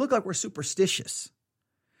like? We look like we're superstitious.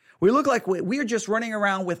 We look like we're just running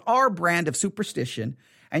around with our brand of superstition.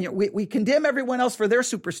 And we condemn everyone else for their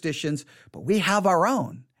superstitions, but we have our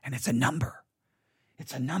own, and it's a number.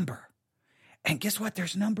 It's a number. And guess what?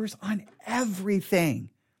 There's numbers on everything.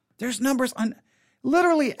 There's numbers on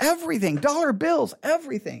literally everything. Dollar bills,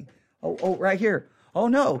 everything. Oh, right here. Oh,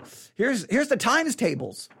 no. Here's the times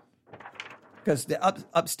tables. Because the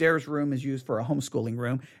upstairs room is used for a homeschooling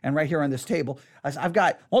room. And right here on this table, I've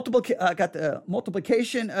got the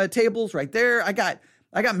multiplication tables right there.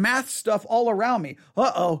 I got math stuff all around me.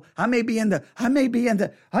 I may be in the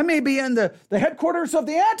headquarters of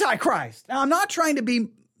the Antichrist. Now, I'm not trying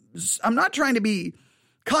to be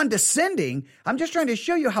condescending. I'm just trying to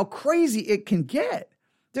show you how crazy it can get.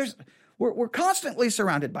 We're constantly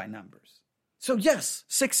surrounded by numbers. So yes,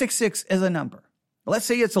 666 is a number. Let's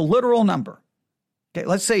say it's a literal number. Okay,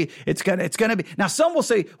 let's say it's gonna be. Now, some will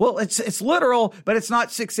say, well, it's literal, but it's not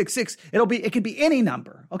 666. It could be any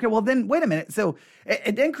number. Okay, well then, wait a minute. So,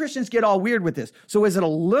 and then Christians get all weird with this. So, is it a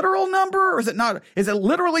literal number or is it not? Is it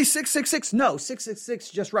literally 666? No,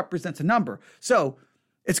 666 just represents a number. So,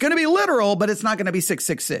 it's going to be literal, but it's not going to be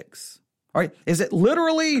 666. All right, is it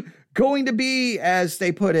literally going to be, as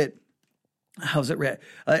they put it? How's it read?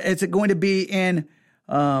 Is it going to be in?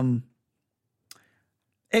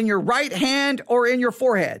 In your right hand or in your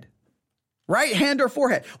forehead? Right hand or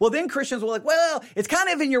forehead? Well, then Christians will like, well, it's kind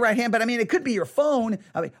of in your right hand, but I mean, it could be your phone.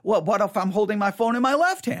 I mean, well, what if I'm holding my phone in my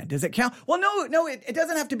left hand? Does it count? Well, no, it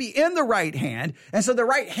doesn't have to be in the right hand. And so the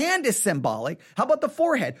right hand is symbolic. How about the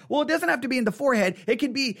forehead? Well, it doesn't have to be in the forehead. It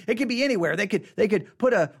could be anywhere. They could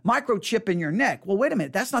put a microchip in your neck. Well, wait a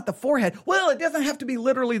minute. That's not the forehead. Well, it doesn't have to be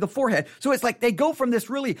literally the forehead. So it's like they go from this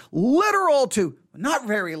really literal to not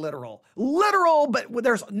very literal, but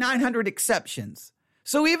there's 900 exceptions.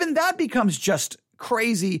 So even that becomes just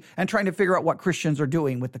crazy and trying to figure out what Christians are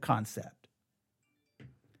doing with the concept.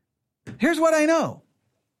 Here's what I know.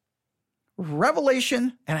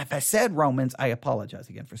 Revelation, and if I said Romans, I apologize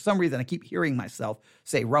again. For some reason, I keep hearing myself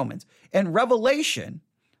say Romans. In Revelation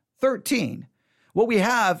 13, what we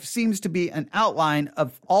have seems to be an outline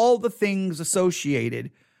of all the things associated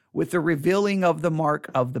with the revealing of the mark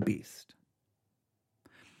of the beast.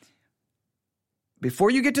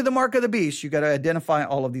 Before you get to the mark of the beast, you got to identify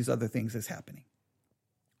all of these other things that's happening.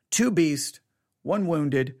 2 beasts, 1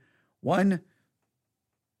 wounded, 1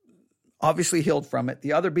 obviously healed from it.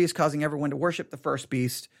 The other beast causing everyone to worship the first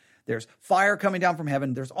beast. There's fire coming down from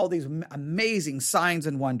heaven. There's all these amazing signs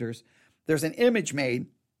and wonders. There's an image made.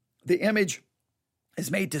 The image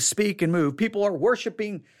is made to speak and move. People are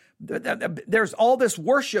worshiping. There's all this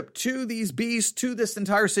worship to these beasts, to this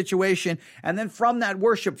entire situation. And then from that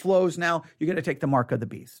worship flows, now you're going to take the mark of the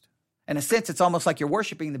beast. In a sense, it's almost like you're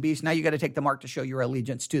worshiping the beast. Now you got to take the mark to show your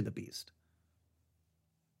allegiance to the beast.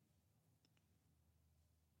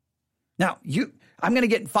 Now, I'm going to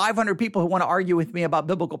get 500 people who want to argue with me about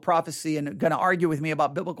biblical prophecy and going to argue with me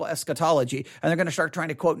about biblical eschatology. And they're going to start trying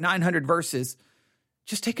to quote 900 verses.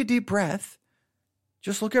 Just take a deep breath.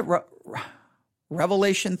 Just look at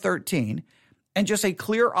Revelation 13, and just a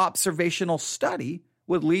clear observational study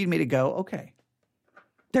would lead me to go, okay,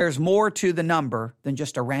 there's more to the number than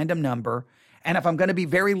just a random number. And if I'm going to be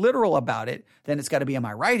very literal about it, then it's got to be in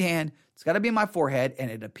my right hand, it's got to be in my forehead,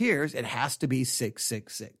 and it appears it has to be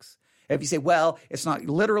 666. If you say, well, it's not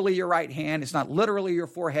literally your right hand, it's not literally your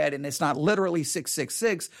forehead, and it's not literally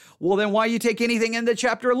 666, well, then why you take anything in the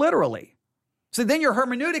chapter literally? So then your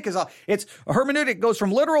hermeneutic hermeneutic goes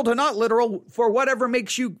from literal to not literal for whatever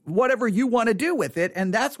you want to do with it.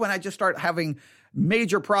 And that's when I just start having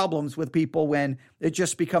major problems with people, when it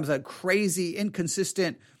just becomes a crazy,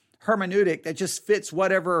 inconsistent hermeneutic that just fits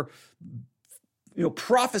whatever,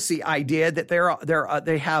 prophecy idea that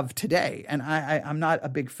they have today. And I'm not a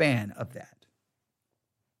big fan of that.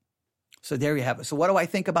 So there you have it. So what do I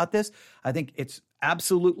think about this? I think it's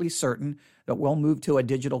absolutely certain that we'll move to a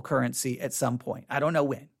digital currency at some point. I don't know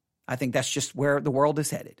when. I think that's just where the world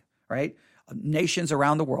is headed, right? Nations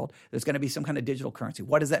around the world, there's going to be some kind of digital currency.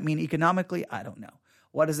 What does that mean economically? I don't know.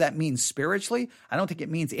 What does that mean spiritually? I don't think it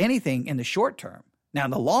means anything in the short term. Now,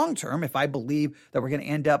 in the long term, if I believe that we're going to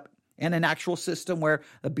end up in an actual system where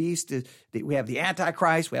the beast is, we have the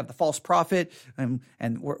Antichrist, we have the false prophet, and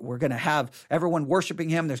we're going to have everyone worshiping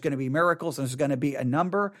him. There's going to be miracles, and there's going to be a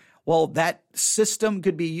number. Well, that system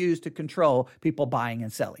could be used to control people buying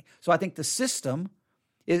and selling. So I think the system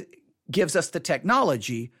gives us the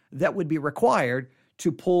technology that would be required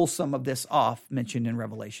to pull some of this off mentioned in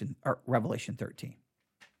Revelation 13.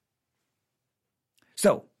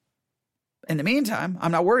 So in the meantime,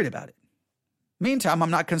 I'm not worried about it. Meantime, I'm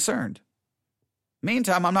not concerned.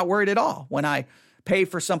 Meantime, I'm not worried at all when I pay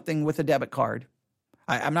for something with a debit card.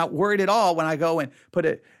 I'm not worried at all when I go and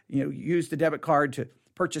use the debit card to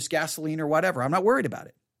purchase gasoline or whatever. I'm not worried about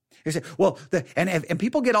it. You say, well, and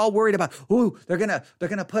people get all worried about, they're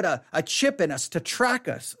gonna put a chip in us to track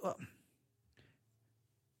us. Well,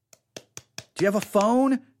 do you have a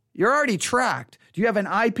phone? You're already tracked. Do you have an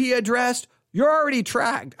IP address? You're already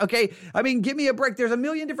tracked. Okay. I mean, give me a break. There's a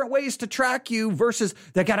million different ways to track you versus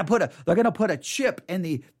they're going to put a chip in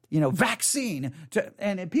the, vaccine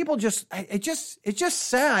and people it's just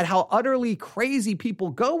sad how utterly crazy people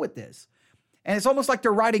go with this. And it's almost like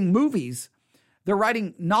they're writing movies. They're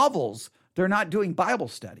writing novels. They're not doing Bible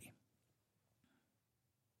study.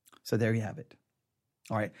 So there you have it.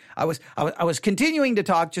 All right. I was continuing to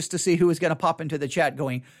talk just to see who was going to pop into the chat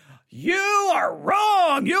going, "You are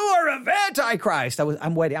wrong. You are of Antichrist."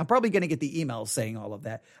 I'm waiting. I'm probably going to get the emails saying all of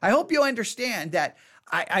that. I hope you understand that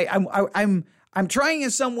I'm trying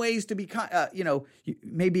in some ways to be,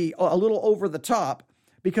 maybe a little over the top,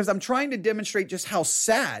 because I'm trying to demonstrate just how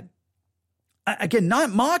sad, again,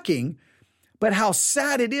 not mocking, but how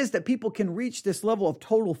sad it is that people can reach this level of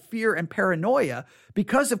total fear and paranoia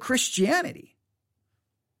because of Christianity.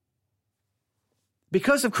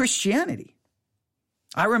 Because of Christianity.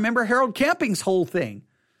 I remember Harold Camping's whole thing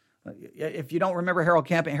If you don't remember Harold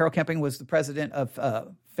Camping was the president of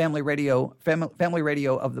Family Radio. I was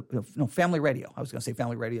going to say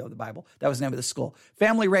Family Radio of the Bible. That was the name of the school.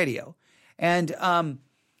 Family Radio. And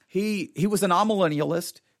he was an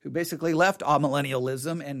amillennialist who basically left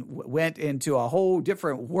amillennialism and went into a whole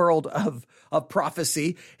different world of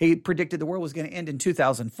prophecy. He predicted the world was going to end in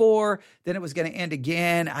 2004. Then it was going to end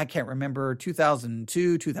again. I can't remember,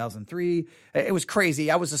 2002, 2003. It was crazy.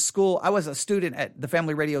 I was a student at the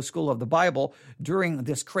Family Radio School of the Bible during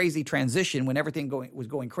this crazy transition when everything was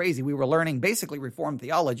going crazy. We were learning basically Reformed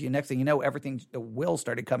theology. And next thing you know, the wheels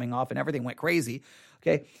started coming off and everything went crazy.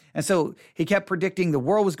 Okay. And so he kept predicting the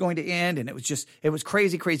world was going to end, and it was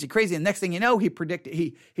crazy, crazy, crazy. And next thing you know, he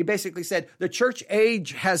basically said the church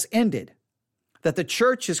age has ended, that the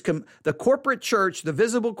church the corporate church, the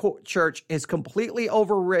visible church is completely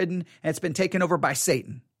overridden, and it's been taken over by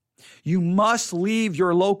Satan. You must leave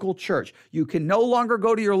your local church. You can no longer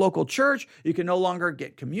go to your local church. You can no longer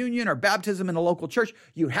get communion or baptism in a local church.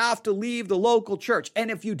 You have to leave the local church. And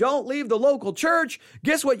if you don't leave the local church,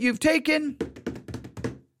 guess what you've taken?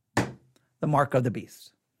 The mark of the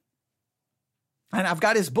beast. And I've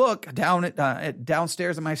got his book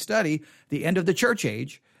downstairs in my study, The End of the Church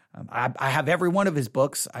Age. I have every one of his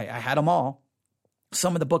books. I had them all.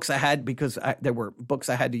 Some of the books I had because there were books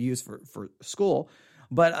I had to use for school.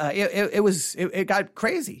 But it got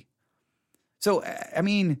crazy. So, I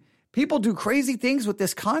mean, people do crazy things with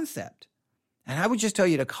this concept. And I would just tell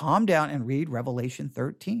you to calm down and read Revelation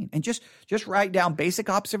 13 and just write down basic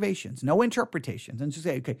observations, no interpretations, and just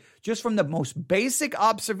say, okay, just from the most basic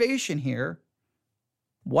observation here,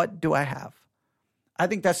 what do I have? I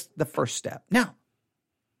think that's the first step. Now,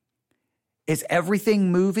 is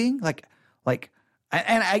everything moving?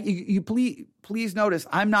 Please notice,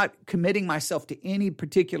 I'm not committing myself to any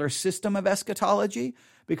particular system of eschatology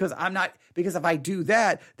because if I do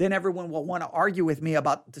that, then everyone will want to argue with me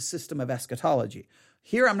about the system of eschatology.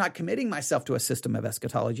 Here, I'm not committing myself to a system of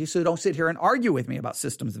eschatology, so don't sit here and argue with me about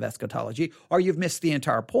systems of eschatology, or you've missed the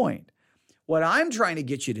entire point. What I'm trying to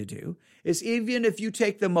get you to do is, even if you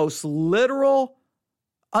take the most literal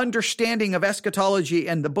understanding of eschatology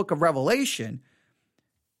and the book of Revelation,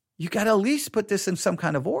 you got to at least put this in some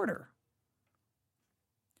kind of order.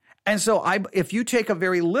 And so if you take a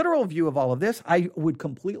very literal view of all of this, I would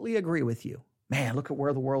completely agree with you. Man, look at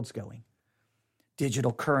where the world's going.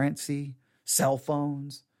 Digital currency, cell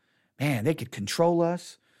phones. Man, they could control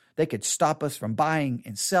us. They could stop us from buying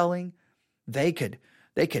and selling. They could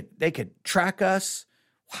track us.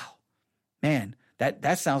 Wow. Man,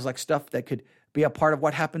 that sounds like stuff that could be a part of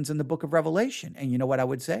what happens in the book of Revelation. And you know what I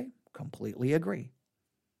would say? Completely agree.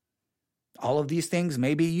 All of these things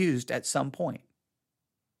may be used at some point.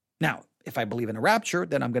 Now, if I believe in a rapture,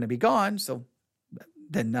 then I'm going to be gone. So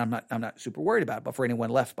then I'm not super worried about it. But for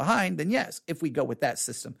anyone left behind, then yes, if we go with that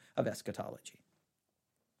system of eschatology.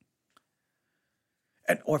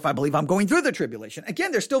 Or if I believe I'm going through the tribulation,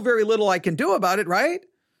 again, there's still very little I can do about it, right?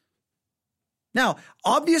 Now,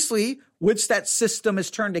 obviously, once that system is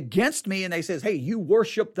turned against me and they says, hey, you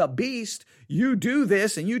worship the beast, you do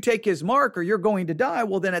this and you take his mark or you're going to die.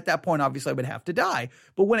 Well, then at that point, obviously I would have to die.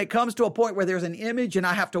 But when it comes to a point where there's an image and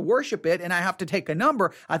I have to worship it and I have to take a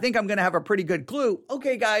number, I think I'm going to have a pretty good clue.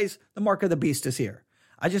 Okay, guys, the mark of the beast is here.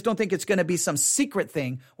 I just don't think it's going to be some secret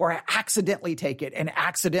thing where I accidentally take it and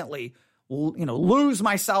accidentally lose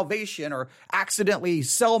my salvation or accidentally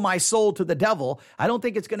sell my soul to the devil. I don't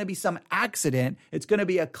think it's going to be some accident. It's going to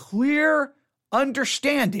be a clear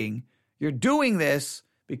understanding. You're doing this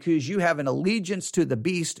because you have an allegiance to the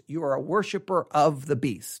beast. You are a worshiper of the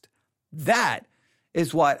beast. That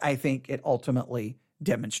is what I think it ultimately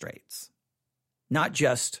demonstrates. Not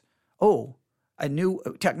just, a new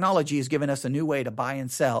technology has given us a new way to buy and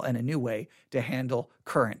sell and a new way to handle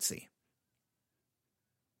currency.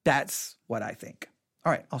 That's what I think.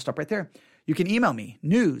 All right, I'll stop right there. You can email me,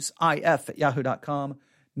 newsif@yahoo.com,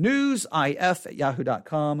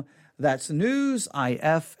 newsif@yahoo.com. That's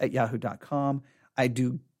newsif@yahoo.com. I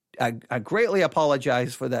greatly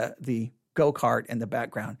apologize for the go-kart in the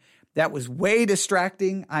background. That was way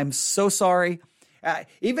distracting. I'm so sorry.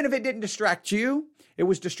 Even if it didn't distract you, it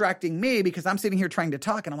was distracting me because I'm sitting here trying to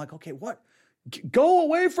talk and I'm like, okay, what? Go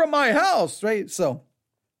away from my house, right? So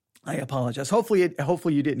I apologize. Hopefully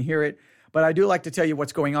you didn't hear it, but I do like to tell you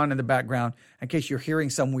what's going on in the background in case you're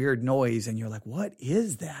hearing some weird noise and you're like, what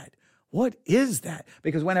is that? What is that?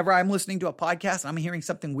 Because whenever I'm listening to a podcast and I'm hearing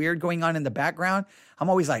something weird going on in the background, I'm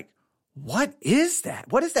always like, what is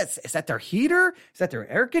that? What is that? Is that their heater? Is that their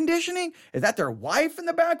air conditioning? Is that their wife in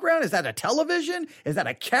the background? Is that a television? Is that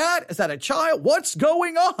a cat? Is that a child? What's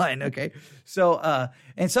going on? Okay. So,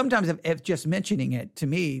 and sometimes if just mentioning it to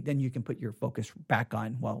me, then you can put your focus back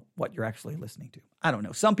on, well, what you're actually listening to. I don't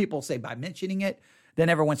know. Some people say by mentioning it, then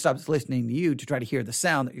everyone stops listening to you to try to hear the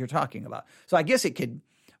sound that you're talking about. So I guess it's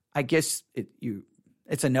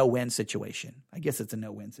a no-win situation. I guess it's a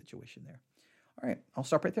no-win situation there. All right, I'll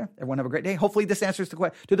stop right there. Everyone have a great day. Hopefully this answers the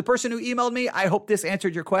question. To the person who emailed me, I hope this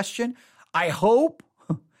answered your question. I hope.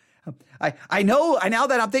 I know, now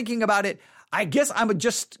that I'm thinking about it, I guess I'm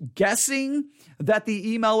just guessing that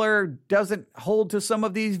the emailer doesn't hold to some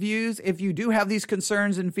of these views. If you do have these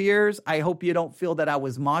concerns and fears, I hope you don't feel that I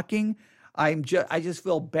was mocking. I just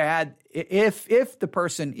feel bad if the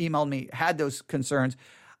person emailed me had those concerns.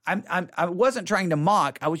 I wasn't trying to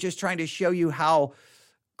mock. I was just trying to show you how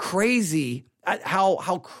crazy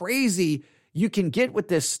you can get with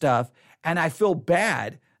this stuff. And I feel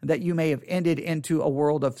bad that you may have ended into a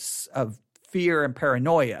world of fear and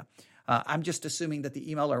paranoia. I'm just assuming that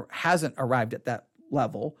the emailer hasn't arrived at that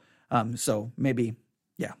level. So maybe,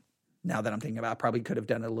 now that I'm thinking about it, I probably could have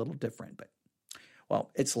done it a little different, but well,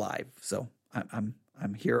 it's live. So I'm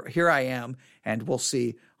here. Here I am, and we'll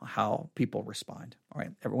see how people respond. All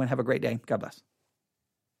right, everyone have a great day. God bless.